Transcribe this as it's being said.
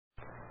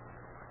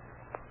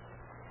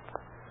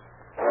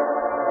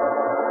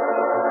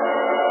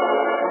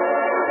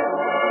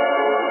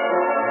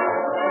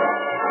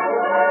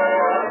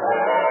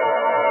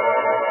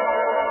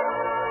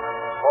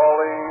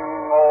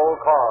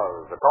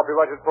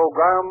copyrighted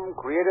program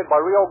created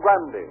by Rio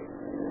Grande.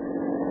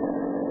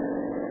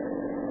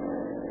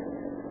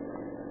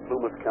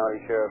 Loomis County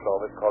Sheriff's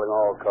Office calling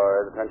all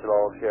cars. Attention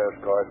all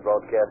sheriff's cars.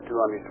 Broadcast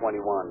 221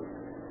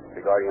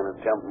 regarding an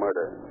attempt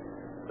murder.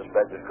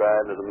 Suspect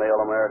described as a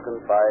male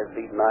American, 5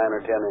 feet 9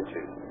 or 10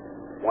 inches,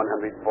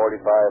 145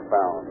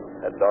 pounds,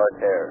 had dark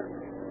hair.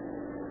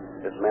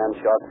 This man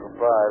shot the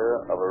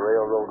proprietor of a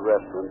railroad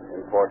restaurant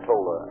in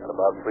Portola at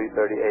about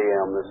 3:30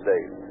 a.m. this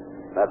day.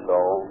 That's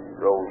all.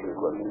 Roll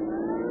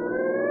conclusion.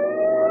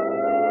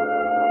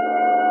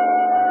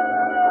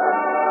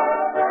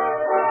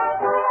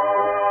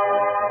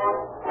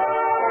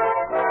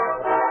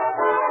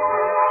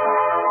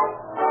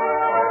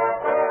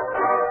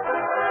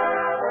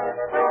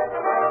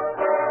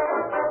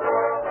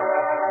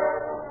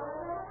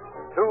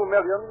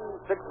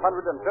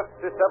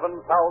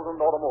 $2,657,000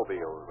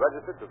 automobiles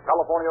registered to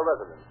California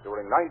residents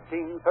during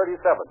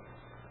 1937.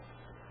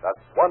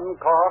 That's one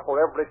car for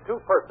every 2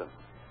 persons,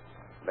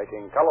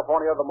 making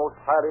California the most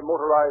highly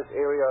motorized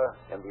area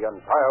in the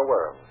entire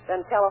world.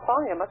 Then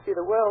California must be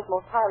the world's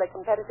most highly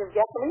competitive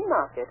gasoline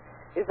market.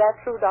 Is that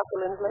true,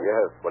 Dr. Lindsley?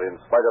 Yes, but in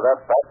spite of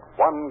that fact,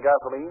 one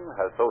gasoline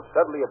has so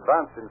steadily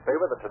advanced in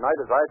favor that tonight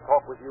as I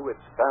talk with you, it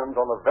stands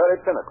on the very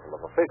pinnacle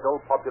of official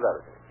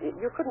popularity.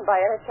 You couldn't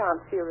by any chance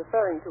be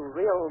referring to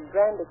Rio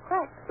Grande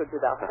cracks, could you,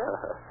 Doctor?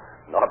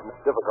 Not much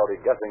difficulty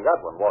guessing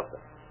that one, was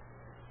there?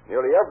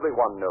 Nearly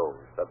everyone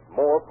knows that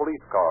more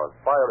police cars,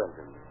 fire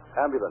engines,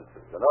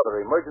 ambulances, and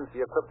other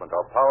emergency equipment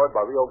are powered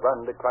by Rio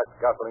Grande cracked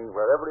gasoline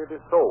wherever it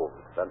is sold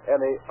than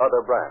any other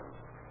brand.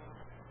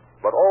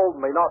 But all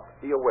may not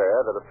be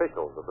aware that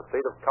officials of the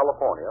state of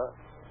California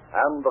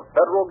and the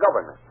federal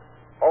government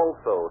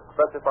also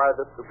specify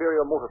the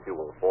superior motor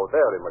fuel for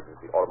their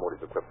emergency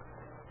automotive equipment.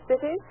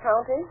 City,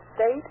 county,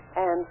 state,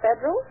 and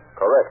federal?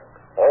 Correct.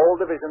 All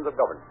divisions of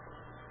government.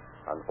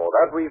 And for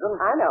that reason...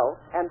 I know.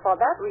 And for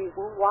that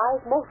reason,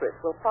 wise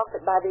motorists will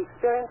profit by the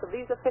experience of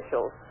these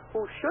officials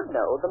who should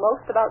know the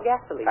most about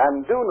gasoline.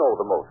 And do know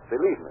the most,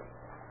 believe me,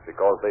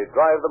 because they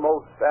drive the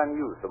most and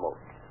use the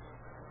most.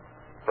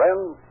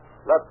 Friends,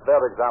 let their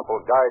example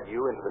guide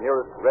you into the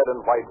nearest red and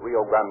white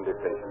Rio Grande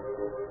station.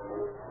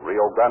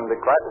 Rio Grande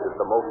Crack is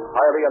the most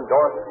highly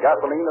endorsed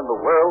gasoline in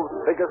the world's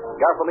biggest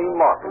gasoline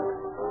market.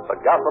 The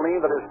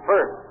gasoline that is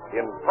first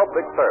in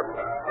public service.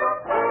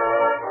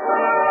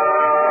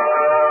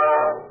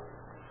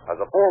 As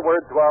a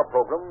foreword to our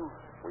program,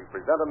 we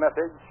present a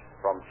message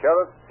from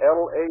Sheriff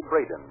L.A.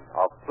 Braden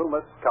of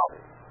Loomis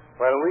County.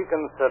 When we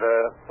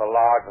consider the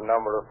large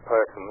number of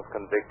persons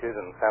convicted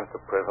and sent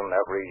to prison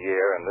every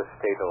year in this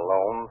state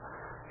alone,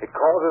 it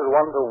causes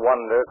one to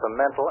wonder at the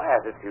mental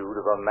attitude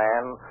of a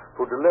man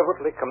who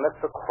deliberately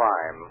commits a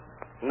crime,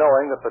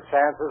 knowing that the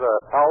chances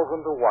are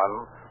 1,000 to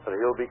 1 that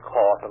he'll be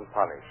caught and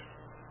punished.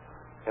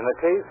 In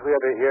the case we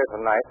are to hear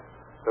tonight,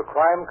 the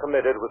crime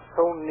committed was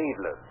so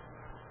needless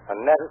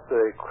and netted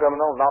the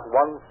criminal not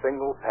one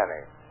single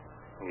penny,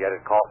 and yet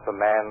it cost the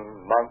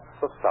man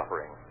months of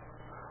suffering.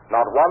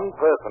 Not one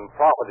person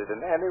profited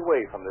in any way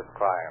from this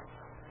crime,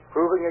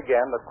 proving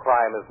again that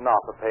crime is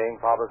not a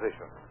paying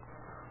proposition.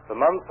 The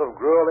months of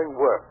grueling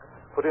work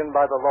put in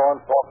by the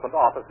law enforcement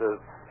officers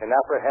in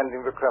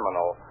apprehending the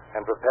criminal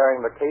and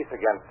preparing the case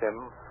against him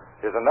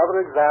is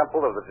another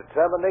example of the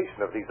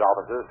determination of these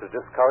officers to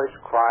discourage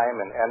crime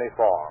in any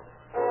form.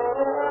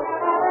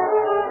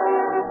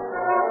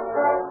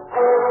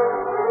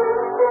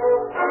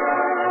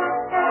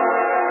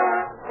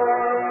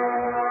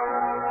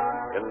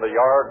 In the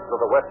yards of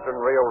the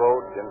Western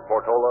Railroad in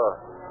Portola,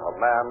 a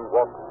man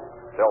walks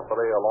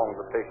stealthily along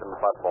the station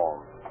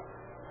platform.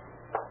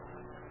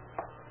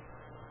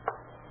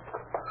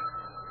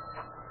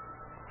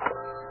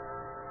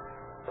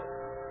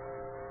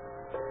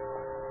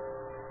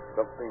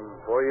 Something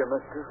for you,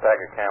 mister? Bag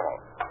of Camel.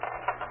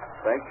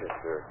 Thank you,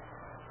 sir.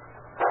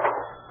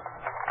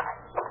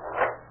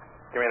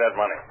 Give me that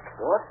money.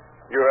 What?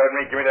 You heard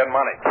me. Give me that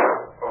money.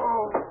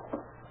 Oh.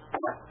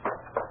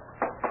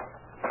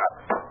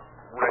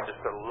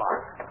 Register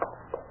locked.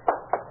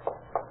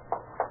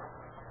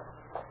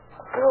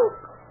 Help!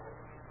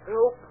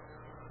 Help!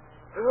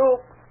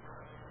 Help!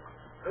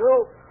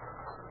 Help!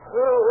 Help!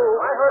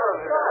 I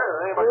heard him.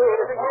 Anybody see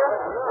anything here?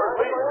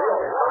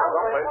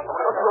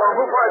 What's wrong?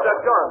 Who fired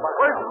that gun?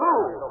 Where's Lou?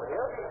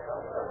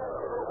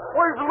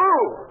 Where's Lou?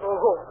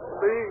 Oh,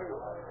 please.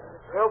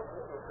 Help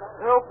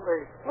me.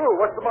 Lou,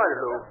 what's the matter,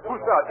 Lou? Who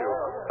shot you?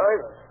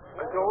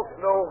 I don't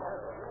know.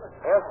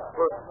 Asked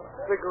for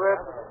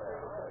cigarettes.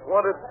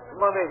 Wanted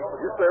money.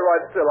 You stay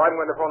right still. I'm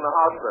going to phone the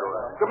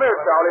hospital. Come here,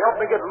 Charlie. Help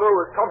me get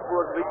Lou as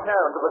comfortable as we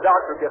can until the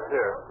doctor gets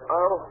here.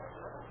 I'll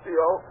be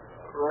all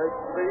right,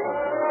 please.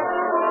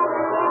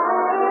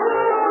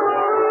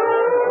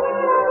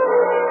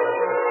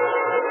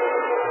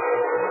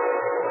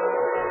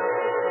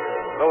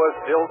 Louis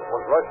Dilts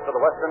was rushed to the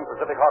Western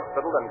Pacific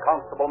Hospital, and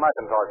Constable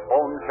McIntosh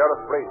phoned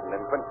Sheriff Braden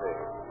in Quincy.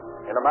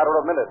 In a matter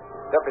of minutes,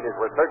 deputies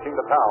were searching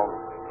the town,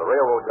 the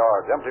railroad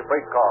yards, empty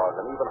freight cars,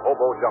 and even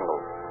Hobo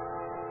jungle.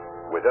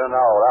 Within an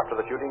hour after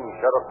the shooting,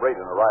 Sheriff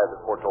Braden arrived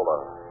at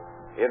Portola.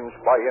 Inch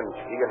by inch,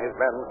 he and his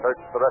men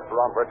searched the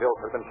restaurant where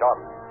Dilts had been shot.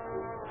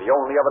 The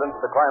only evidence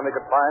of the crime they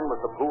could find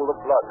was the pool of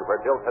blood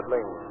where Dilts had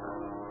lain.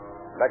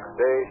 Next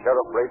day,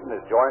 Sheriff Braden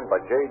is joined by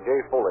J.J.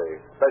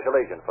 Foley, Special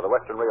Agent for the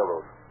Western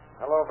Railroad.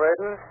 Hello,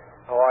 Braden.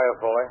 How are you,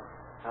 Foley?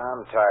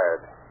 I'm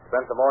tired.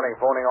 Spent the morning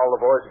phoning all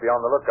the boys to be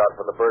on the lookout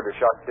for the bird who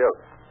shot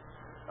Dilts.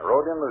 I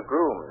rode in with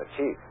Groom, the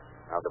chief.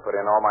 I have to put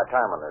in all my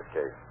time on this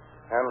case.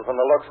 And from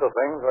the looks of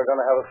things, we're going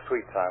to have a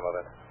sweet time of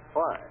it.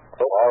 Why?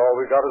 So all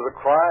we got is a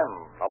crime,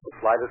 not the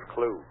slightest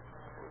clue.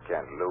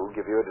 Can't Lou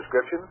give you a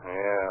description?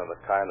 Yeah, the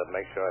kind that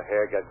makes your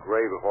hair get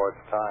gray before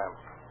it's time.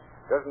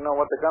 Doesn't know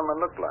what the gunman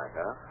looked like,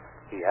 huh?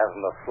 He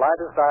hasn't the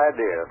slightest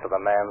idea as to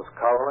the man's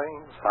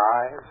coloring,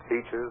 size,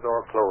 features,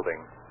 or clothing.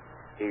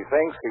 He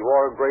thinks he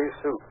wore a gray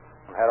suit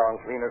and had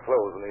on cleaner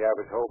clothes than the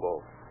average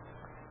hobo.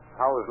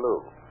 How is Lou?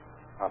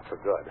 Not so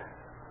good.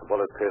 The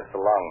bullet pierced the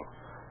lung.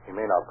 He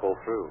may not pull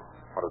through.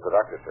 What does the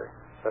doctor say?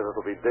 Says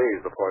it'll be days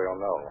before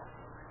you'll know.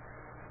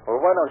 Well,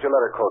 why don't you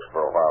let her coast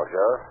for a while,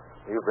 Sheriff?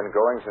 You've been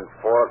going since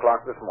 4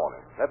 o'clock this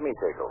morning. Let me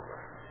take over.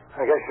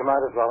 I guess you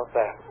might as well at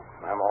that.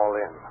 I'm all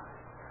in.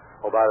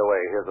 Oh, by the way,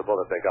 here's the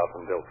bullet they got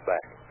from Dilt's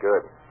back.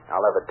 Good.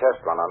 I'll have a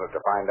test run on it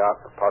to find out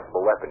the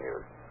possible weapon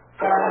used.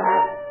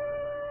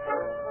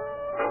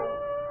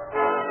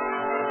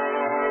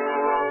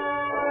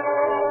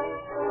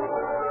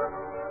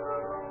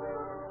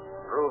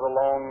 Through the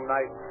long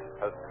night,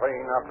 as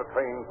train after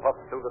train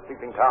puffed through the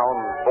sleeping town,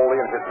 Foley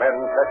and his men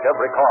checked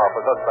every car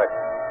for suspects,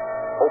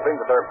 hoping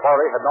that their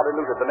quarry had not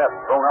eluded the net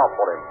thrown out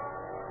for him.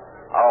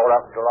 Hour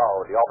after hour,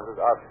 the officers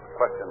asked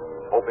questions,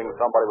 hoping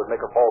somebody would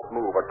make a false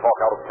move or talk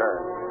out of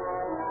turn.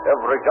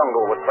 Every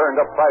jungle was turned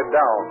upside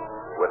down,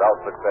 without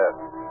success.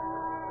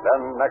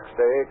 Then, next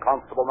day,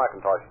 Constable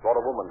McIntosh brought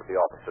a woman to the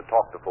office to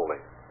talk to Foley.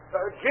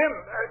 Jim,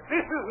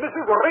 this is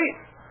Mrs.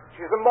 Reese.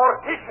 She's a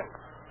mortician.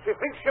 She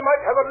thinks she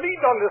might have a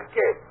lead on this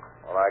case.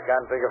 Well, I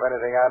can't think of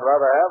anything I'd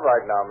rather have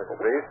right now, Mrs.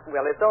 Reese.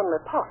 Well, it's only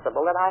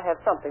possible that I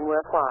have something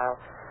worthwhile.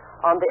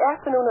 On the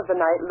afternoon of the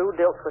night Lou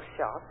Dilts was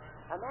shot,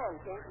 a man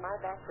came to my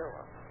back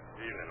door.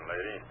 Evening,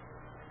 lady.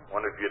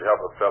 Wonder if you'd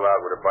help a fellow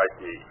out with a bite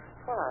to eat.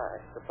 Well, I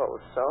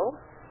suppose so.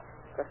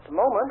 Just a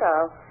moment.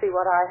 I'll see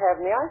what I have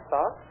in the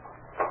icebox.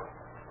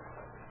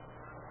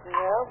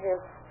 Well,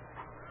 here's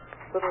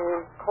a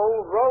little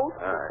cold roast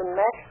and some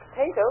mashed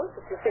potatoes,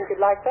 if you think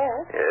you'd like that.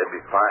 Yeah, it'd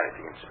be fine if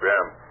you can spare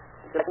 'em.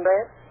 Good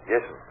bed?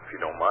 Yes, if you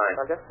don't mind.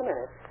 Well, just a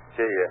minute.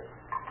 Say,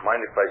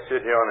 mind if I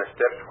sit here on the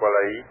steps while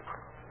I eat?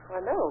 I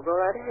know. Go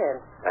right ahead.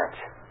 Thanks.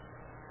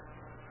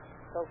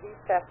 So he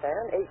sat there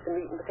and ate the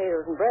meat and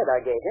potatoes and bread I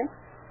gave him.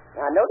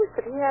 I noticed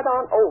that he had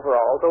on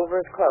overalls over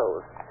his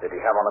clothes. Did he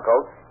have on a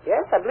coat?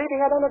 Yes, I believe he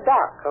had on a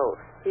dark coat.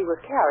 He was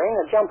carrying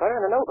a jumper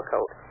and an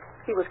overcoat.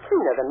 He was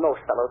cleaner than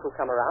most fellows who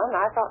come around.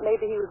 I thought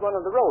maybe he was one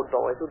of the road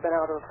boys who'd been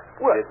out of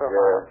work for a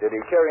while. Did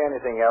he carry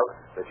anything else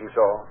that you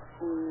saw?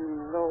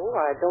 No,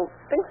 I don't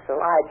think so.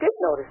 I did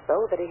notice,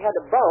 though, that he had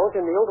a bulge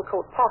in the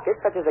overcoat pocket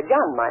such as a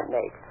gun might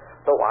make,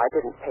 though I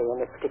didn't pay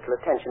any particular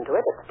attention to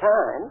it at the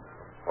time.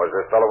 Was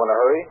this fellow in a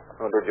hurry?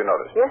 Or did you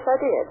notice? Yes, I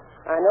did.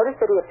 I noticed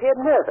that he appeared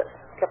nervous.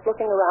 Kept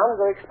looking around as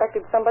though he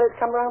expected somebody to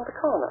come around the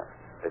corner.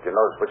 Did you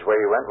notice which way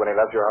he went when he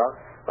left your house?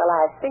 Well,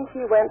 I think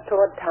he went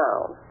toward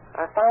town.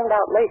 I found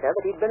out later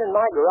that he'd been in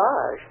my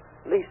garage.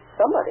 At least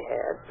somebody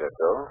had. Just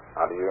so?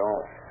 How do you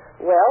know?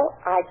 Well,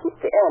 I keep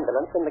the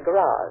ambulance in the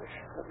garage,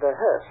 the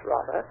hearse,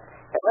 rather,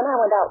 and when I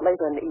went out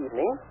later in the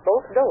evening,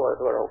 both doors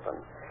were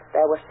open.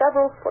 There were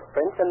several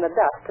footprints in the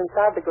dust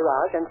inside the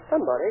garage, and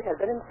somebody had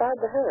been inside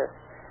the hearse.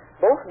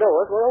 Both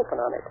doors were open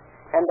on it,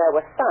 and there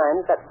were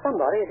signs that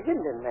somebody had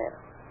hidden in there.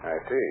 I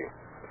see.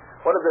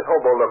 What did this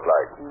hobo look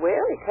like?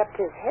 Well, he kept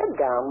his head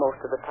down most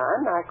of the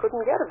time. I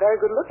couldn't get a very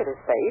good look at his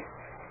face,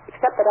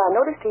 except that I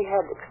noticed he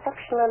had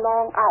exceptionally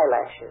long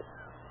eyelashes.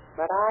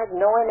 But I'd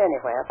know him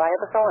anywhere if I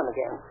ever saw him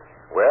again.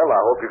 Well, I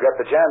hope you get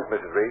the chance,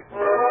 Mrs. Reese.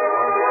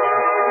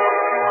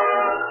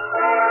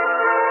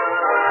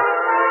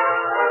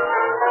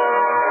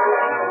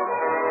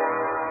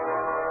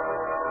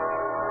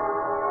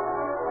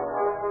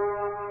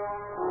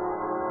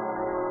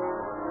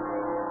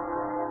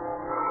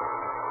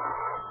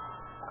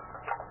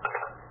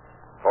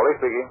 Foley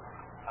speaking.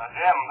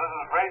 Jim, this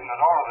is Braden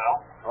at Oroville.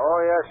 Oh,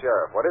 yes,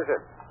 Sheriff. What is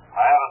it?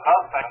 I have a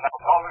suspect in that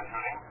Culver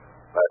shooting.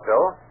 That's so?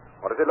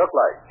 What does it look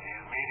like?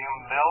 He's medium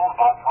build,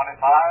 about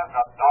 25,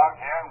 got dark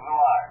hair and blue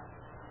eyes.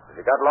 Has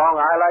he got long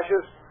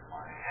eyelashes?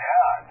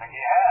 Yeah, I think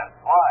he has.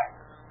 Why?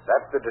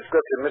 That's the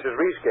description Mrs.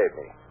 Reese gave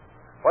me.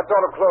 What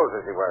sort of clothes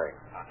is he wearing?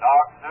 A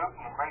dark suit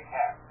and a gray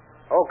cap.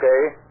 Okay.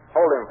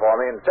 Hold him for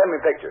me and send me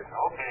pictures.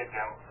 Okay,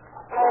 Jim.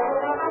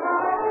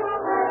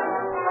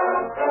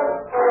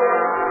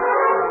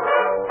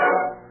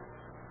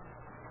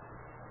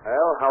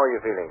 Well, how are you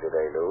feeling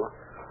today, Lou?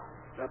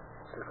 Not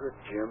so good,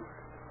 Jim.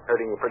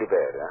 Hurting you pretty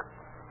bad, huh?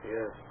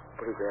 Yes,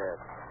 pretty bad.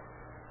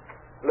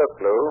 Look,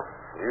 Lou,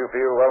 do you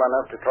feel well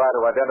enough to try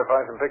to identify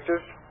some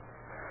pictures?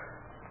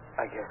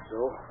 I guess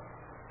so.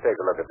 Take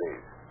a look at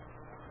these.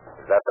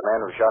 Is that the man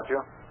who shot you?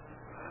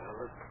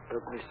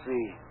 Let me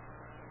see.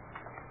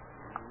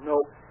 No,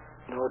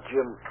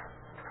 Jim.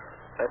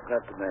 That's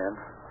not the man.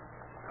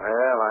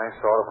 Well, I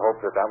sort of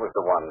hoped that was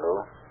the one, Lou.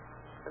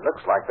 It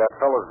looks like that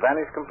fellow's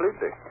vanished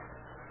completely.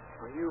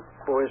 Well, you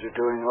boys are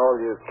doing all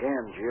you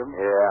can, Jim.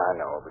 Yeah,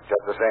 I know, but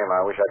just the same,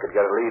 I wish I could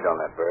get a lead on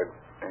that bird.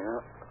 Yeah.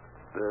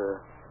 The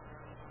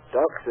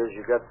doc says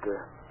you got the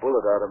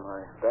bullet out of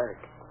my back.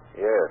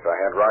 Yes, I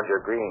had Roger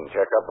Green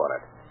check up on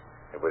it.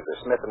 It was a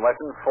Smith &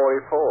 Wesson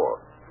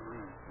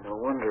 .44. No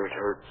wonder it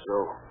hurt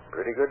so.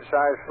 Pretty good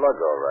sized slug,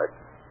 all right.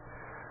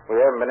 We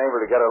haven't been able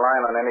to get a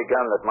line on any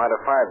gun that might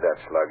have fired that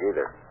slug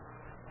either.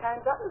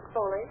 Time's up, Miss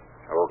Foley.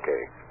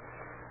 Okay.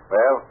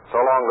 Well,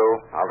 so long, Lou.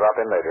 I'll drop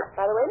in later.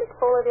 By the way, Miss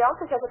Foley, the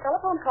office has a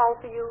telephone call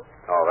for you.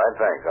 All right,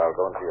 thanks. I'll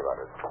go and see about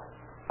it.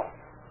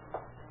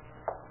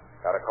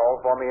 Got a call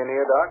for me in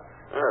here, Doc?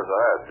 Yes, I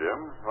had, Jim.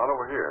 Right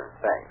over here.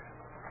 Thanks.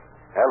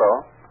 Hello.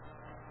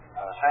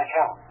 Say,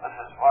 Jim, this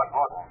is Mark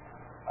Gordon.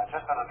 I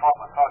just had a talk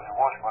with Sergeant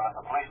Washburn at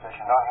the police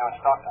station down here in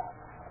Stockton.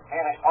 He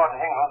and his partner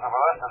Ingles have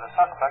arrested a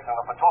suspect in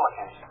the Patola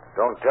case.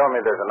 Don't tell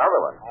me there's another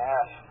one.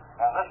 Yes,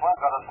 and this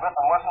one's got a Smith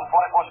 & Wesson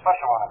 .44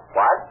 special on it.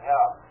 What?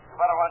 Yeah. You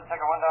better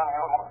take a run down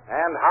here.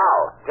 And how?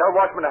 Tell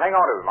Watchman to hang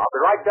on to him. I'll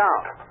be right down.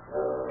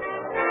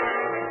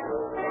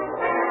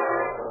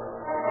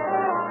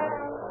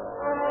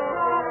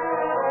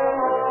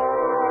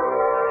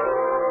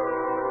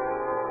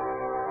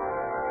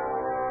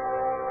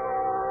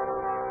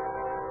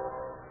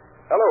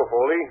 Hello,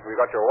 Foley. We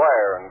got your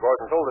wire, and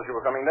Gordon told us you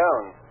were coming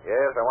down.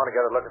 Yes, I want to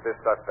get a look at this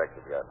suspect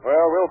you've got.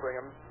 Well, we'll bring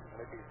him.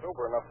 And if he's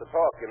sober enough to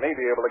talk, you may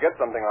be able to get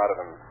something out of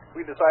him.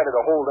 We decided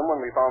to hold him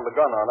when we found the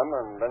gun on him,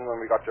 and then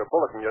when we got your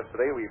bulletin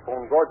yesterday, we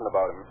phoned Gordon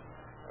about him.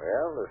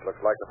 Well, this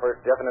looks like the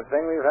first definite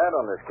thing we've had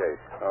on this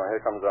case. Oh,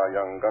 here comes our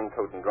young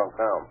gun-toting drunk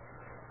now.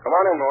 Come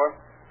on in, Moore.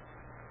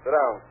 Sit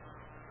down.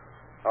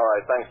 All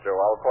right, thanks, Joe.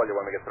 I'll call you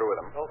when we get through with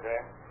him. Okay.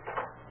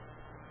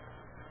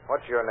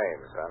 What's your name,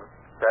 son?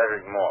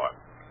 Patrick Moore.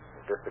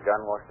 Is this the gun,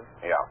 Washington?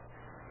 Yeah.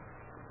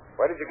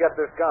 Where did you get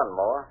this gun,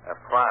 Moore? I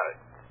found it.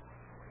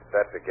 If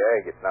that's a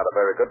gag, it's not a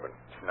very good one.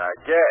 It's not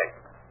gay.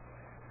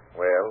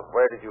 Well,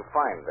 where did you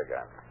find the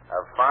gun? I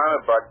found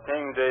it about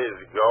 10 days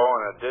ago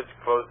in a ditch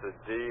close to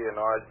D and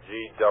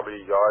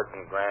RGW yards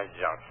in Grand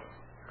Junction.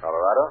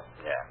 Colorado?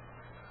 Yeah.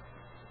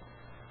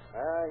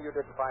 You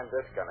didn't find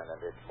this gun in a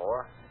ditch,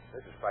 Moore.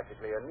 This is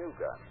practically a new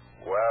gun.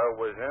 Well, it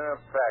was in a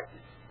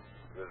package.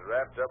 It was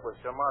wrapped up with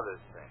some other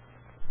thing.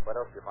 What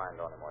else did you find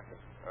on him,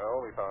 Washington?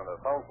 Oh, we found a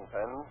fountain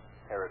pen.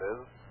 Here it is.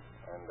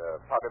 And a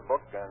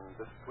pocketbook and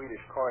this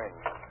Swedish coin.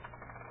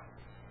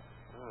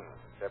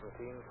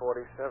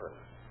 1747.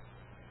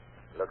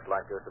 Looks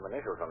like there's some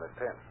initials on this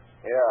pen.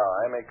 Yeah,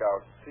 I make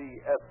out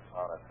CS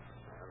on it.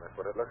 And that's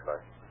what it looks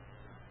like.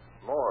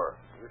 Moore,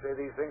 you say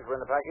these things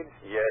were in the package?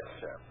 Yes,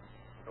 sir.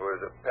 There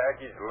was a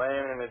package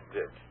laying in a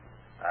ditch.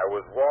 I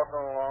was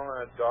walking along in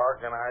the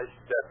dark and I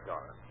stepped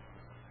on it.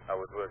 I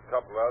was with a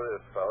couple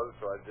other fellows,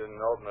 so I didn't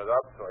open it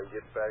up till I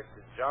get back to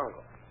the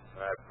jungle.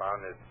 And I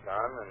found this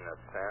gun and the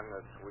pen,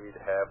 the sweet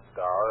 $50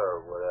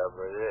 or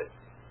whatever it is.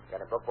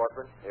 Got a book,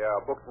 Washburn? Yeah,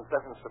 booked and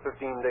sentenced to 15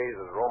 days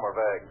as Romer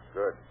Vag.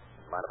 Good.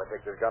 Mind if I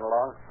take this gun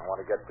along? I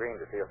want to get Green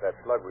to see if that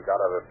slug we got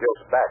out of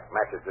Bill's back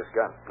matches this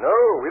gun. No,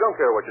 we don't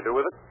care what you do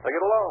with it. Take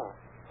it along.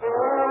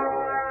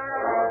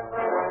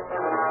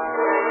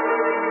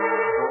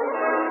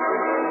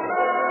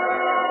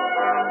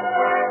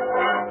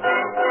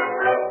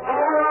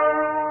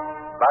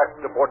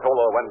 Back to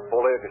Portola went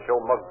Foley to show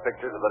mugged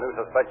pictures of the new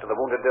suspect of the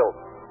wounded Dilt.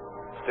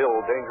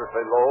 Still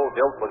dangerously low,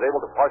 Dilt was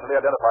able to partially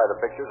identify the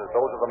pictures as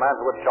those of the man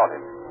who had shot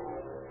him.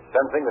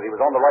 Sensing that he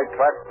was on the right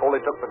track,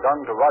 Foley took the gun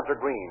to Roger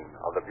Green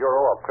of the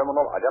Bureau of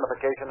Criminal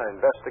Identification and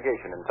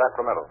Investigation in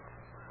Sacramento.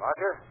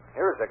 Roger,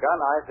 here's the gun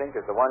I think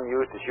is the one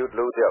used to shoot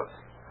Lou Dilt.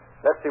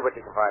 Let's see what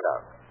you can find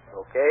out.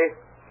 Okay.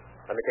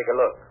 Let me take a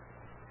look.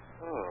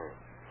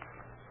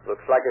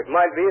 Looks like it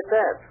might be at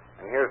that.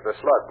 And here's the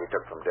slug we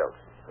took from Dilt.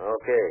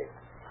 Okay.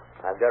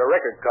 I've got a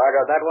record card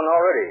on that one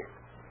already.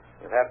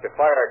 You'll have to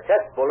fire a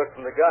test bullet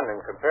from the gun and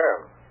compare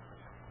them.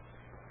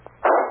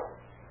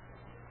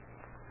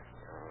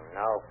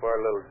 Now for a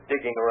little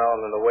digging around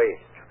in the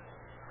waist.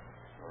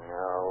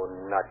 Oh,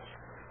 nuts.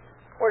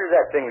 Where did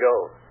that thing go?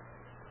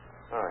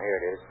 Oh, here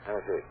it is. Let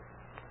me see.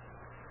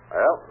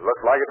 Well,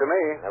 looks like it to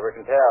me. Never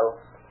can tell.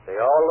 They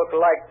all look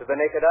alike to the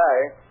naked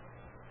eye.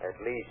 At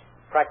least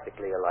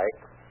practically alike.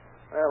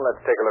 Well,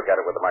 let's take a look at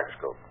it with the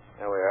microscope.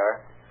 There we are.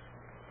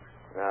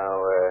 Now,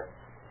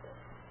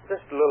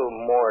 just a little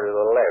more to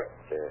the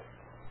left.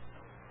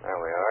 There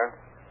we are.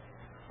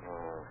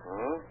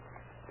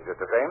 Is it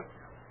the same?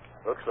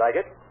 Looks like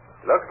it.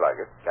 Looks like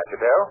it. Can't you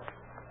tell?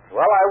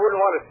 Well, I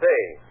wouldn't want to say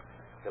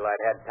till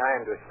I'd had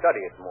time to study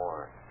it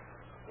more.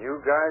 You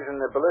guys in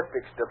the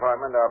ballistics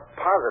department are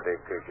positive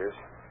creatures.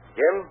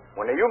 Jim,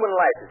 when a human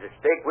life is at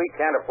stake, we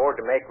can't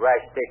afford to make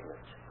rash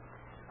statements.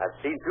 I've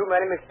seen too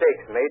many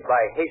mistakes made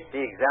by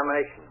hasty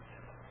examinations.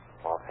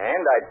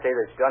 Offhand, I'd say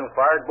this gun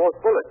fired both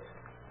bullets.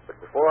 But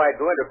before I'd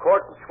go into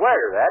court and swear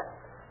to that,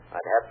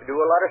 I'd have to do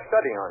a lot of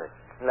studying on it.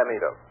 Let me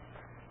look.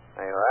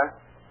 There you are.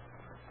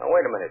 Now,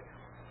 wait a minute.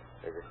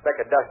 There's a speck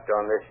of dust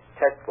on this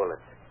test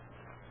bullet.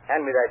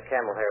 Hand me that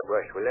camel hair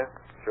brush, will you?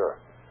 Sure.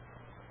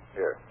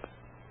 Here.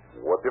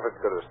 What difference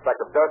could a speck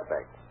of dust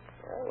make?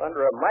 Well,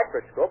 under a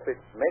microscope, it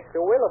makes a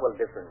willable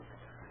difference.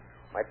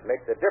 Might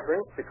make the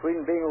difference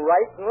between being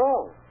right and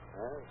wrong.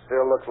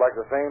 Still looks like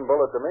the same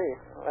bullet to me.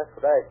 Well, that's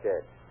what I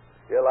said.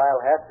 Still,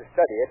 I'll have to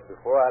study it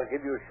before I'll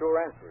give you a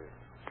sure answer.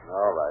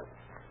 All right.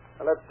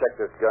 Now, let's check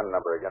this gun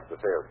number against the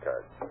sales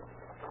card.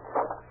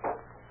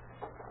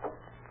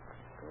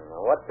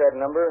 Now, what's that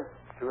number?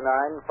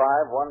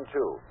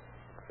 29512.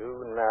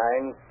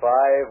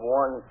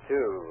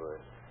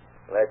 29512.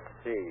 Let's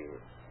see.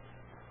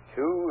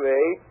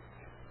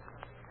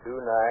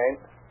 2829.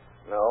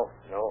 No.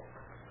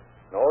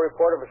 No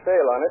report of a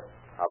sale on it.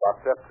 How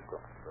about Septical?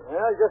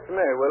 Well, just a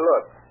minute. We'll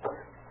look.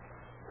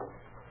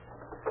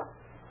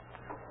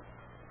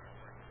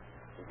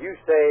 Did you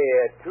say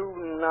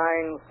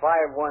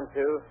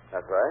 29512?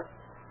 That's right.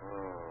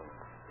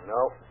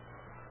 No.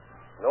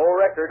 No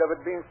record of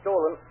it being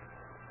stolen.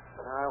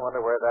 I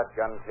wonder where that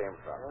gun came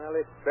from. Well,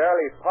 it's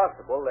barely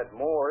possible that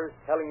Moore is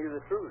telling you the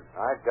truth.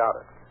 I doubt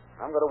it.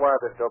 I'm going to wire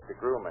this dope to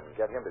Groom and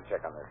get him to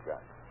check on this gun.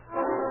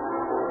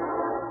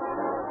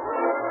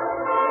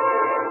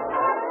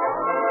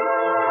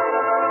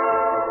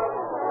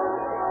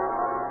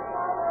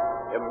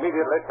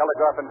 Immediately,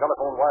 telegraph and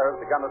telephone wires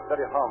began a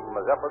steady hum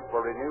as efforts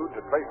were renewed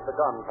to trace the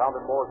gun found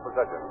in Moore's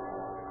possession.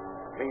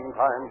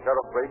 Meantime,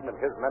 Sheriff Braden and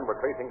his men were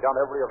tracing down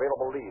every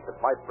available lead that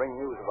might bring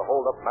news of the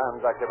hold-up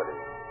man's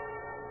activities.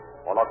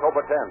 On October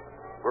 10th,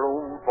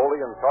 Groom,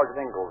 Foley, and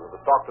Sergeant Ingalls of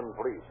the Stockton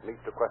Police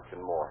meet to question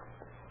Moore.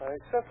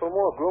 Except for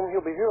Moore, Groom,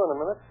 he'll be here in a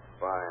minute.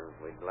 Fine.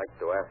 We'd like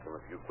to ask him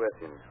a few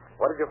questions.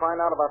 What did you find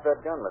out about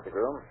that gun, Mr.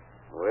 Groom?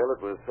 Well,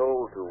 it was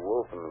sold to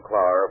Wolf and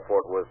Clark,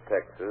 Fort Worth,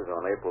 Texas,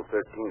 on April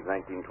 13th,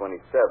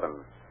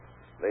 1927.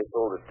 They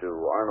sold it to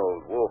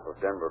Arnold Wolf of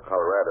Denver,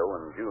 Colorado,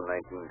 in June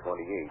 1928.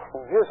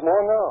 Well, here's Moore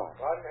now.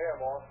 Right here,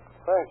 Moore.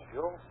 Thanks,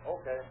 Joe.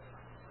 Okay.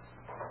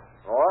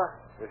 Moore,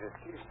 this is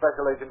Chief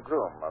Special Agent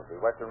Groom of the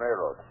Western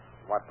Railroad.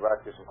 I want to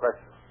ask you some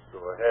questions.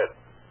 Go ahead.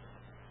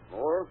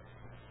 Moore,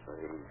 the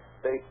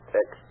state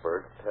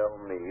experts tell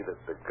me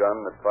that the gun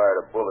that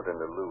fired a bullet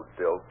into Lou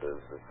Dilt is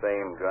the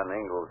same gun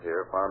Ingalls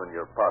here found in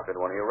your pocket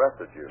when he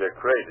arrested you. They're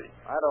crazy.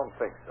 I don't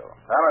think so.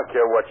 I don't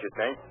care what you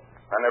think.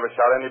 I never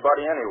shot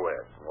anybody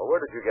anywhere. Well, where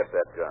did you get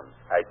that gun?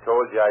 I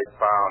told you I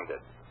found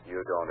it.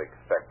 You don't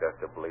expect us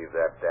to believe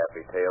that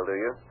daffy tale, do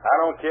you? I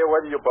don't care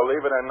whether you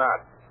believe it or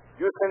not.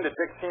 You and the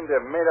Dick seem to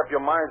have made up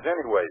your minds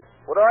anyway.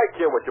 What do I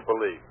care what you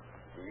believe?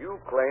 You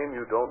claim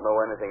you don't know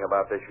anything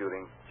about this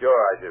shooting? Sure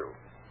I do.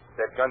 If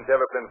that gun's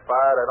ever been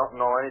fired, I don't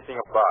know anything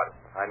about it.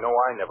 I know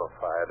I never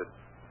fired it.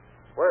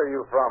 Where are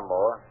you from,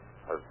 Moore?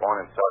 I was born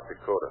in South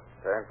Dakota.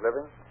 Parents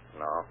living?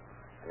 No.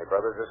 Any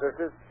brothers or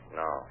sisters?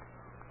 No.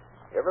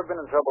 You ever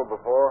been in trouble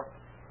before?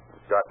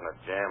 Got in a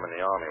jam in the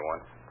Army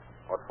once.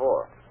 What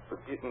for? For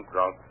getting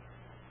drunk.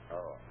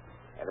 Oh.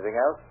 Anything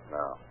else?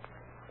 No.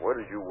 Where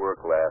did you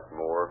work last,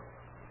 Moore?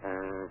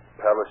 In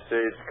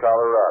Palisades,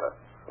 Colorado.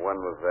 When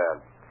was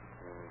that?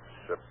 In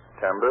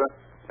September.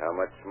 How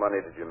much money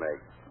did you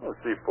make?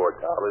 $3-4.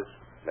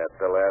 That's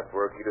the last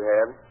work you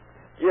had?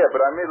 Yeah, but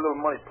I made a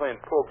little money playing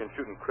poker and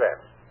shooting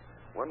craps.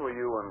 When were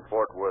you in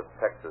Fort Worth,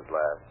 Texas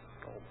last?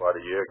 About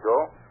a year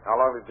ago. How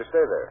long did you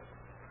stay there?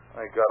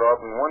 I got off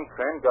in one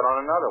train, got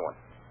on another one.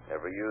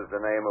 Ever used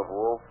the name of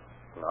Wolf?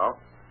 No.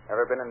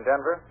 Ever been in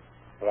Denver?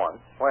 Once.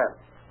 When?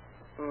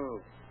 A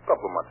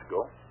couple of months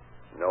ago.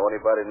 Know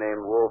anybody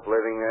named Wolf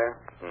living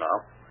there? No.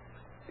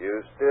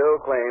 You still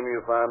claim you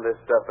found this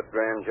stuff at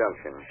Grand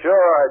Junction? Sure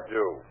I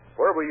do.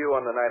 Where were you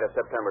on the night of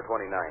September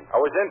 29th? I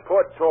was in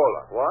Port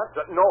Tola. What?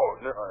 No.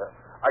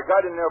 I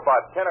got in there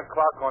about 10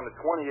 o'clock on the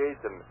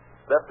 28th and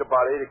left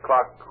about 8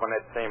 o'clock on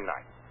that same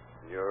night.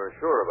 You're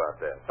sure about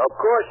that? Of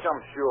course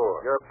I'm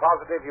sure. You're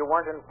positive you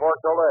weren't in Fort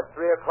Tola at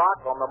 3 o'clock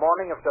on the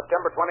morning of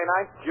September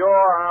 29th?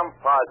 Sure, I'm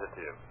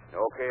positive.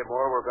 Okay,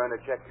 Moore, we're going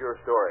to check your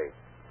story.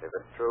 If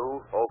it's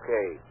true,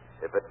 okay.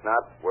 If it's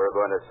not, we're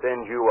going to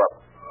send you up.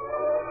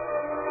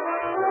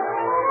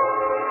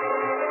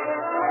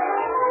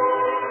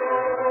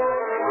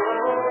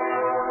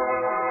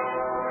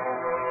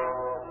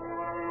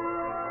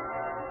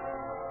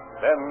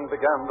 Then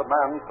began the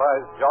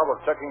man-sized job of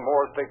checking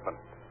Moore's statement.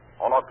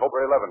 On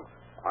October 11th,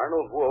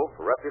 Arnold Wolf,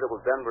 a reputable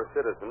Denver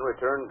citizen,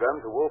 returned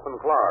gun to Wolf and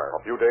Clark.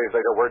 a few days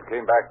later, word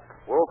came back.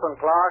 Wolf and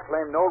Clark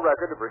claim no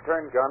record of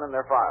return gun in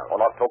their files.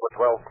 On October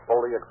 12th,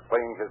 Foley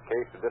explained his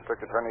case to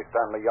District Attorney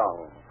Stanley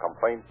Young.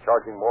 Complaint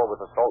charging Moore with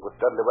assault with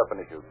deadly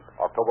weapon issues.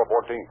 October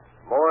 14th.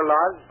 Moore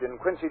lodged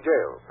in Quincy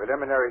Jail.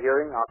 Preliminary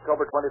hearing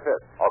October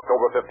 25th.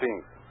 October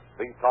 15th.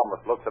 Lee Thomas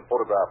looks at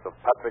photographs of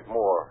Patrick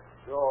Moore.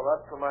 Sure,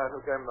 that's the man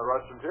who came in the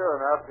Russian here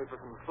and asked me for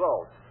some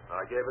salt.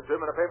 I gave it to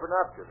him in a paper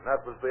napkin.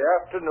 That was the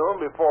afternoon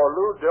before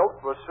Lou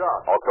Dilt was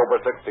shot. October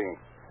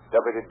 16th.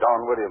 Deputy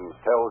Don Williams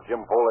tells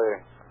Jim Foley.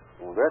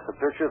 Well, that's a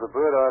picture of the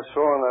bird I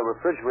saw in that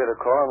refrigerator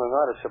car on the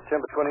night of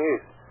September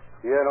 28th.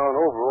 He had on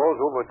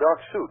overalls over a dark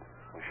suit.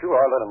 Sure,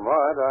 I let him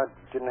ride. I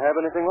didn't have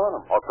anything on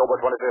him.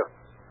 October 25th.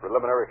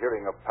 Preliminary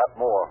hearing of Pat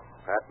Moore.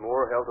 Pat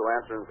Moore held to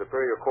answer in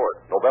Superior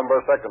Court. November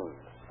 2nd.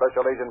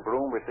 Special Agent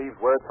Broom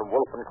received word from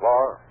Wolf and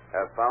Clark.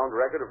 Have found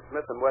record of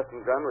Smith &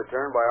 Wesson gun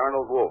returned by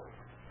Arnold Wolf.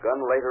 Gun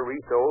later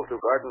resold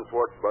to Garden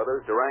Schwartz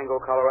Brothers, Durango,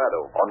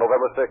 Colorado. On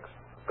November 6th,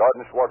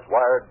 Garden Schwartz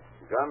wired,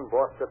 Gun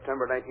bought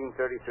September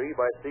 1933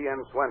 by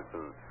C.M.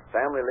 Swenson.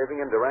 Family living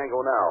in Durango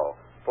now.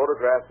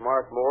 Photograph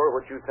Mark Moore,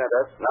 which you sent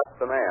us,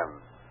 not the man.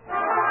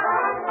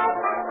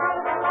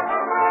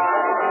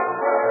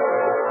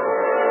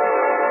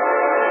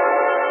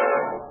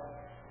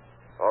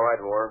 All right,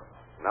 Moore.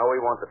 Now we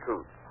want the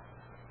truth.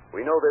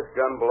 We know this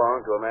gun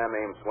belonged to a man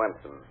named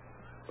Swenson.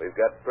 We've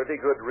got pretty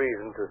good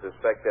reason to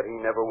suspect that he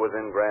never was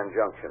in Grand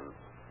Junction.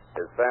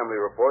 His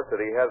family reports that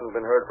he hasn't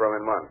been heard from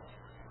in months.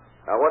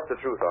 Now, what's the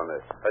truth on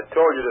this? I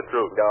told you the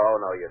truth.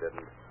 No, you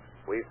didn't.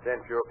 We've sent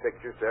your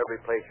pictures to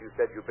every place you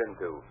said you've been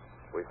to.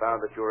 We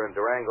found that you were in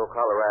Durango,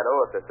 Colorado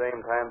at the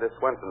same time this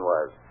Swenson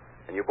was.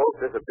 And you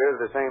both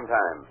disappeared at the same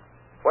time.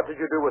 What did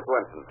you do with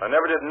Swenson? I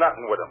never did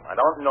nothing with him. I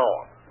don't know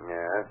him.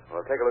 Yeah?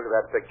 Well, take a look at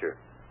that picture.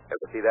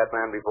 Ever see that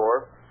man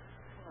before?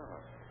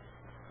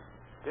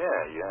 Yeah,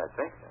 I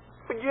think so.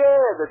 But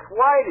yeah, that's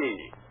Whitey.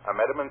 I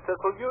met him in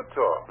Thistle,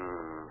 Utah.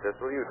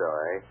 Thistle, Utah,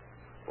 eh?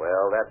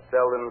 Well, that's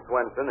Selden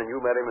Swenson, and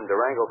you met him in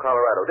Durango,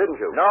 Colorado, didn't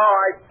you? No,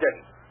 I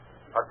didn't.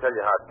 I'll tell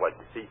you how it was.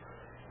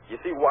 You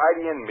see,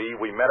 Whitey and me,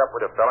 we met up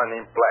with a fella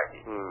named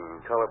Blackie.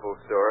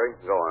 Colorful story.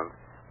 Go on.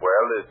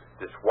 Well,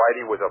 this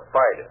Whitey was a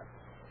fighter.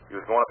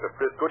 He was going up to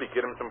Frisco to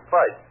get him some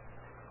fights.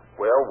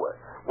 Well,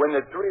 when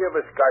the three of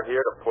us got here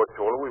to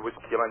Portola, we was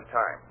killing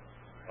time.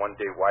 One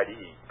day, Whitey,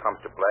 he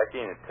comes to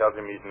Blackie and tells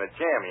him he's in a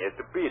jam. He has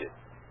to beat it.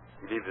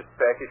 He leaves his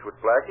package with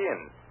Blackie,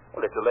 and,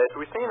 well, that's the last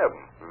we seen of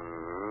him.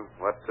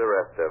 What's the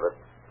rest of it?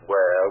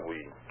 Well,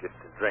 we get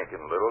to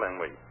drinking a little, and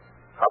we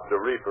hopped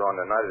the reefer on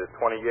the night of the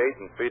 28th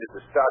and feed it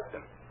to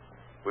Stockton.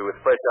 We was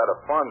fresh out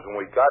of funds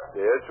when we got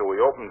there, so we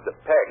opened the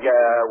package.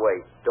 Yeah,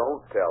 wait.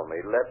 Don't tell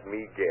me. Let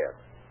me guess.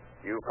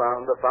 You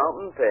found the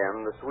fountain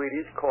pen, the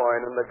Swedish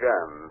coin, and the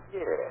gun.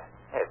 Yeah,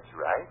 that's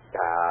right.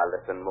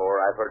 Listen,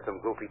 Moore, I've heard some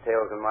goofy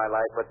tales in my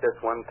life, but this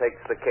one takes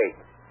the cake.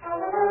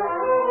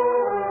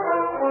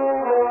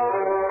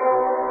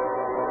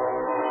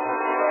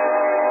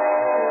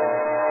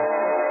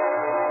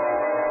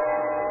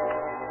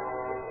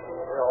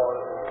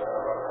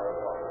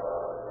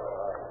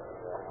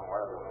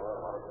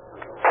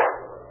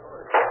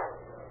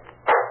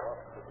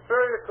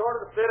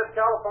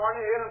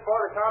 California, in and for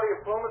the county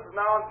of Plumas, is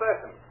now in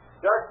session.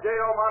 Judge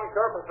J.O.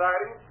 Moncur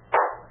presiding.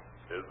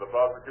 Is the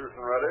prosecution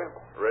ready?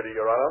 Ready,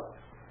 Your Honor.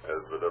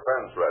 Is the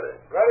defense ready?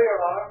 Ready,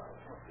 Your Honor.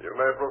 You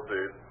may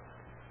proceed.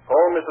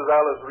 Call Mrs.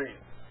 Alice Reed.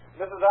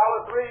 Mrs.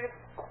 Alice Reed.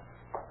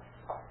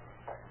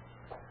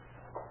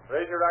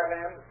 Raise your right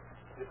hand.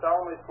 You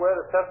solemnly swear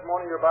the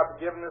testimony you're about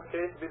to give in this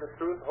case to be the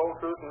truth, the whole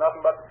truth, and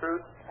nothing but the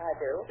truth? I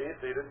do. Be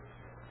seated.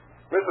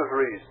 Mrs.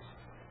 Reed,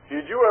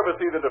 did you ever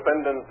see the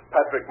defendant,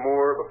 Patrick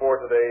Moore, before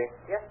today?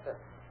 Yes, sir.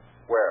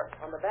 Where?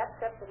 On the back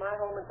steps of my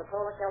home in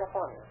Tacoma,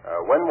 California.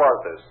 When was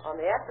this? On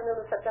the afternoon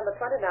of September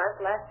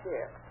 29th last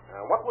year.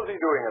 What was he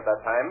doing at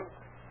that time?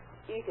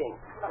 Eating.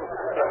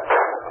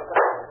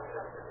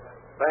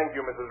 Thank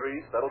you, Mrs.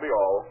 Reed. That'll be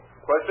all.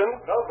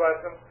 Questions? No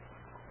questions.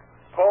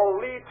 Call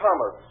Lee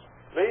Thomas.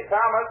 Lee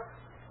Thomas.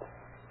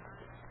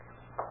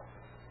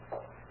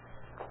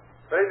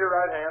 Raise your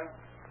right hand.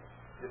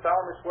 You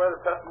solemnly swear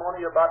the testimony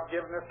you're about to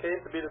give in this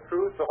case to be the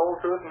truth, the whole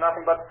truth, and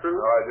nothing but the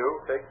truth? I do.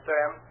 Take a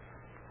stand.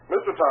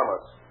 Mr.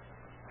 Thomas,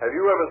 have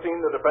you ever seen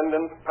the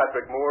defendant,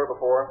 Patrick Moore,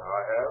 before?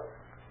 I have.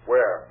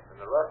 Where? In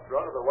the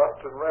restaurant of the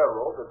Western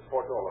Railroad at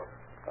Portola.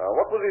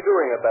 What was he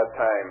doing at that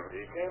time?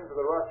 He came to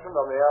the restaurant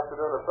on the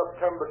afternoon of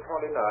September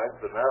 29th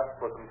and asked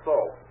for some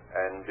salt.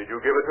 And did you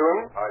give it to him?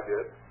 I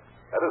did.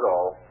 That is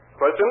all.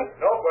 Questions?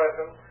 No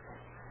questions.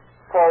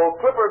 Call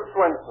Clifford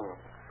Swenson.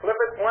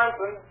 Clifford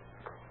Swenson.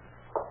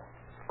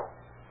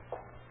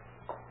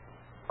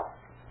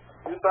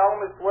 You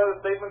solemnly swear the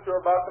statements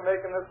you're about to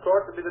make in this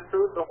court to be the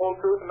truth, the whole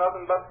truth, and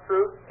nothing but the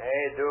truth?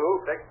 I do.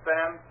 Take a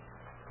stand.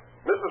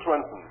 Mr.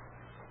 Swenson,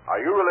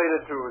 are you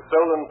related to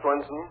Selden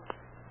Swenson?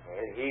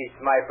 He's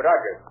my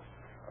brother.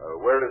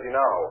 Where is he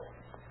now?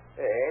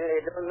 I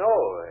don't know.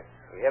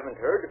 We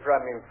haven't heard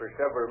from him for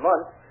several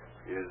months.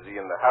 Is he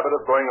in the habit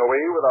of going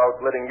away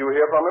without letting you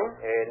hear from him?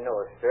 No,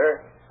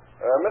 sir.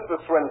 Mr.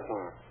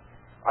 Swenson,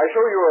 I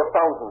show you a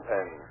fountain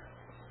pen.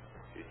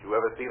 Did you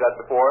ever see that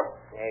before?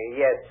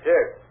 Yes,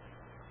 sir.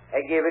 I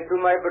gave it to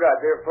my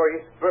brother for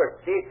his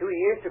birthday 2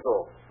 years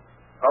ago.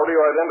 How do you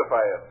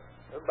identify it?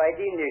 By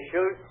the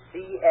initials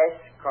CS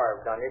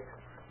carved on it.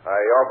 I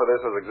offer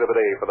this as Exhibit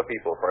A for the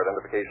people for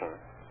identification.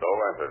 So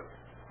answered.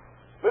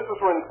 Mr.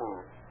 Swenson,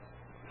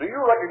 do you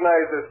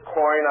recognize this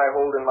coin I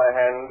hold in my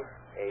hand?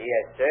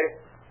 Yes, sir.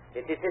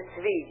 It is a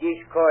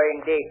Swedish coin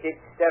dated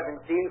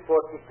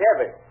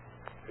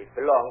 1747. It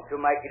belonged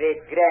to my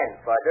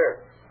great-grandfather,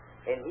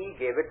 and he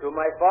gave it to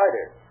my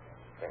father,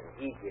 and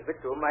he gave it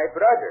to my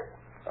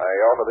brother. I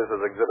offer this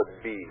as Exhibit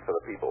B for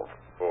the people.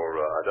 For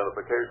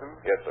identification?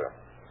 Yes, sir.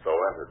 So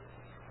entered.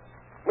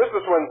 Mr.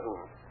 Swenson,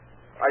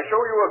 I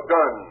show you a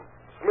gun,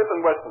 Smith &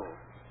 Wesson,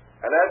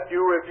 and ask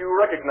you if you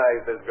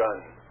recognize this gun.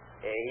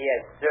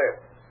 Yes, sir.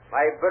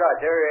 My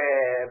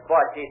brother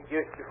bought it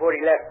just before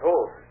he left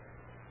home.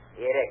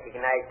 He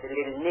recognized a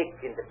little nick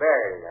in the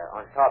barrel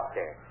on top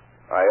there.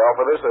 I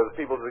offer this as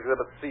People's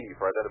Exhibit C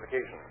for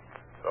identification.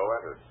 So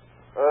entered.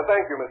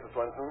 Thank you, Mr.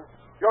 Swenson.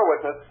 Your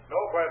witness. No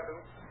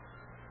questions.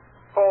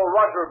 Call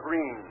Roger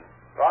Green.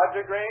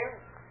 Roger Green?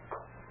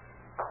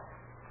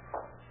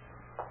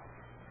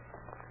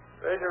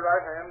 Raise your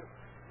right hand.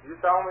 You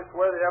solemnly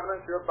swear the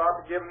evidence you're about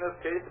to give in this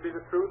case to be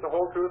the truth, the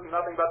whole truth, and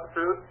nothing but the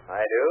truth?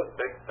 I do.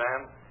 Big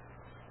stand.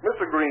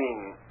 Mr.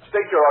 Green,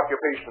 state your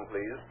occupation,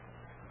 please.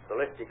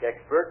 Ballistic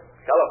expert,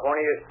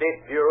 California State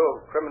Bureau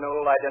of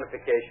Criminal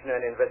Identification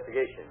and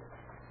Investigation.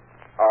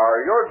 Are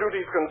your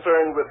duties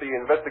concerned with the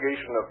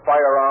investigation of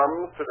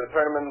firearms to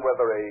determine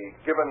whether a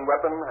given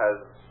weapon has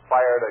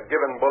fired a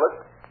given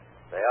bullet?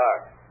 They are.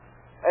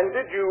 And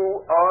did you,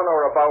 on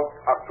or about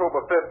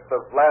October 5th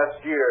of last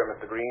year,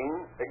 Mr.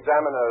 Green,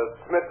 examine a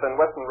Smith &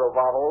 Wesson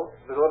revolver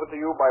delivered to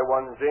you by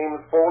one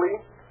James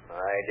Foley?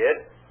 I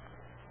did.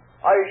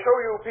 I show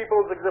you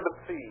People's Exhibit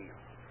C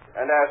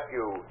and ask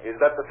you, is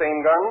that the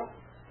same gun?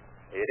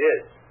 It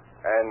is.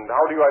 And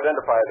how do you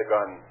identify the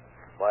gun?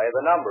 By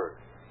the number,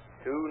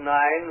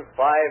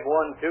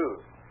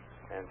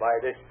 29512, and by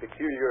this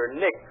peculiar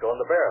nick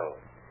on the barrel.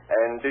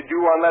 And did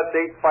you on that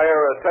date fire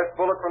a test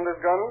bullet from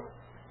this gun?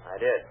 I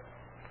did.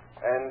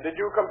 And did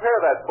you compare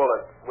that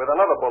bullet with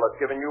another bullet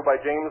given you by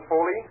James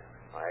Foley?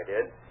 I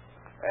did.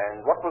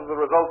 And what was the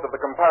result of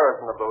the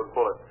comparison of those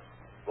bullets?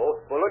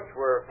 Both bullets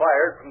were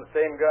fired from the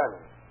same gun.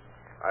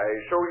 I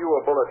show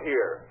you a bullet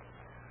here.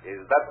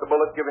 Is that the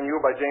bullet given you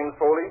by James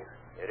Foley?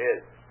 It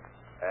is.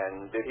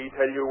 And did he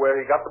tell you where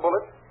he got the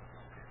bullet?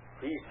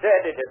 He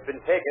said it had been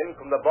taken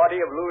from the body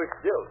of Louis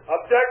Dill.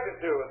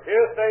 Objected to. It's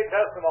hearsay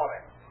testimony.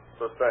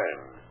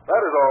 Sustained.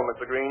 That is all,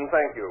 Mr. Green.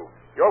 Thank you.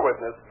 Your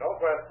witness. No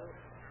questions.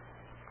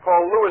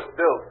 Call Louis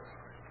Diltz.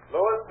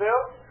 Louis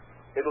Dill?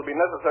 It'll be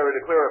necessary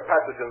to clear a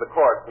passage in the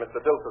court.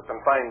 Mr. Diltz is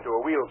confined to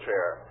a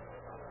wheelchair.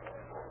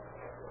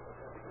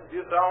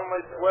 You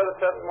solemnly swear the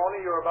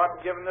testimony you're about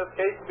to give in this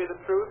case to be the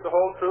truth, the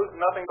whole truth, and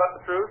nothing but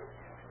the truth?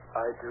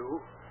 I do.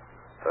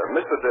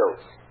 Mr.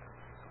 Diltz,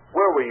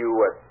 where were you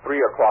at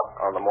 3 o'clock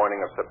on the morning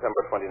of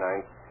September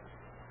 29th?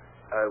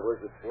 I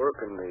was at work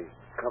in the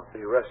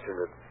company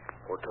restaurant at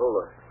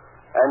Portola.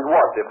 And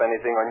what, if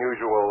anything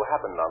unusual,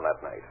 happened on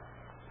that night?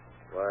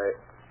 Why,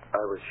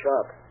 I was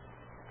shot.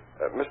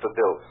 Mr.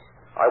 Diltz,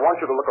 I want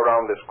you to look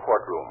around this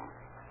courtroom.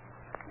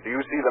 Do you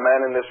see the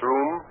man in this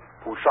room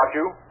who shot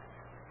you?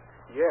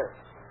 Yes.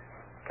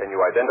 Can you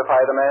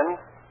identify the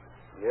man?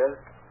 Yes.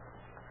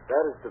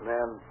 That is the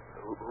man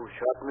who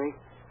shot me.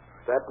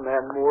 That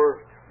man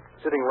Moore,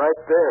 sitting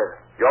right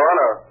there. Your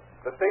Honor,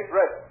 the state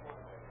rests.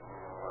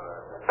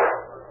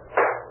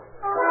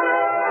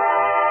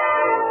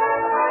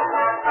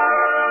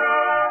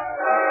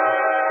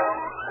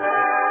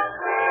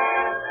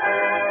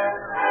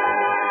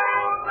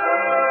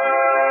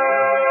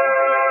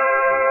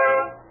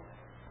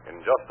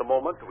 In just a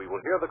moment, we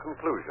will hear the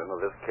conclusion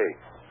of this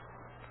case.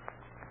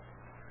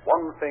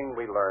 One thing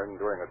we learn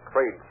during a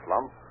trade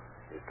slump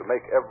is to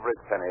make every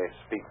penny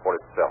speak for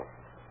itself,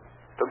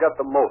 to get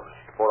the most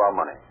for our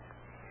money.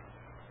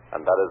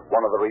 And that is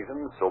one of the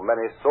reasons so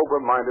many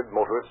sober-minded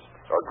motorists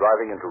are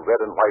driving into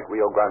red and white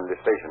Rio Grande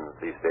stations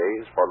these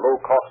days for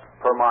low-cost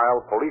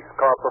per-mile police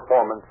car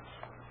performance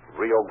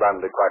Rio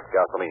Grande cracked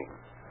gasoline.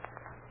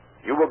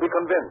 You will be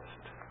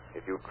convinced,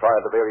 if you try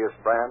the various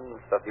brands,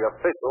 that the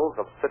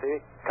officials of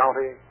city,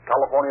 county,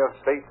 California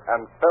state,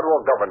 and federal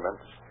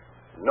governments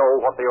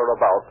know what they are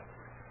about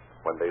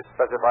when they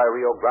specify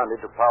Rio Grande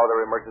to power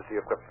their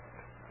emergency equipment.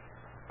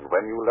 And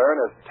when you learn,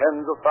 as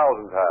tens of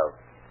thousands have,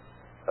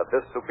 that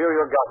this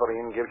superior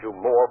gasoline gives you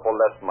more for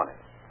less money,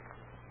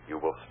 you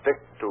will stick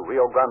to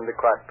Rio Grande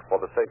cracked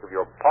for the sake of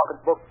your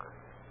pocketbook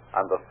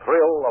and the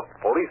thrill of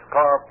police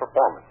car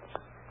performance.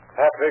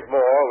 Patrick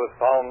Moore was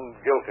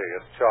found guilty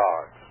as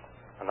charged,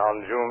 and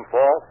on June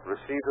 4th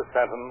received a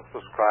sentence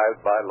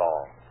prescribed by law.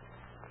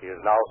 He is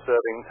now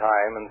serving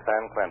time in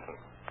San Quentin.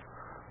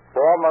 4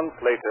 months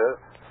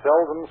later,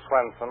 Selden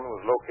Swenson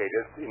was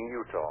located in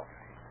Utah.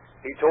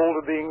 He told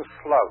of being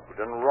slugged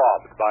and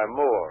robbed by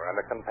Moore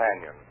and a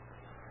companion.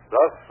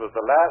 Thus was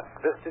the last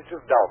vestige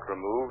of doubt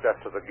removed as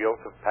to the guilt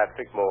of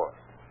Patrick Moore.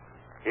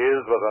 His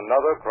was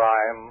another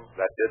crime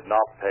that did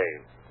not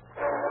pay.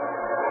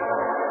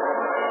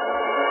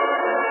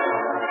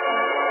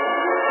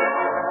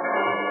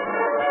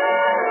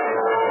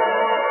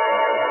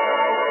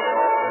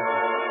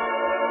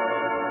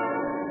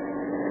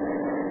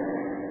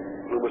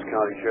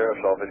 County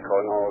Sheriff's Office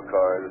calling all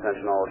cars.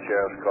 Attention all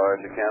sheriff's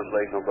cars to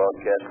cancellation of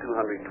broadcast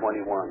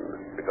 221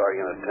 regarding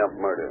an attempt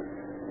murder.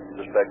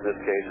 Suspect in this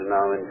case is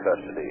now in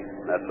custody.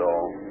 That's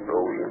all.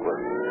 Rose and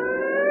Clinton.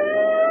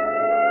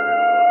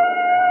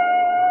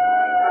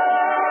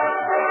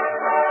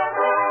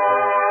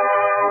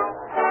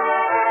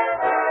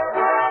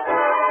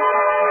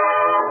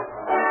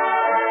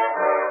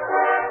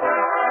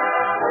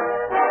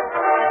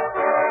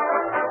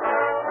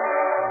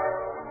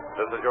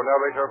 This is your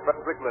narrator,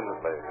 Frederick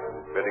Lindsley,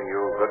 bidding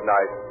you good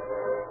night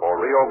for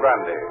Rio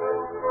Grande.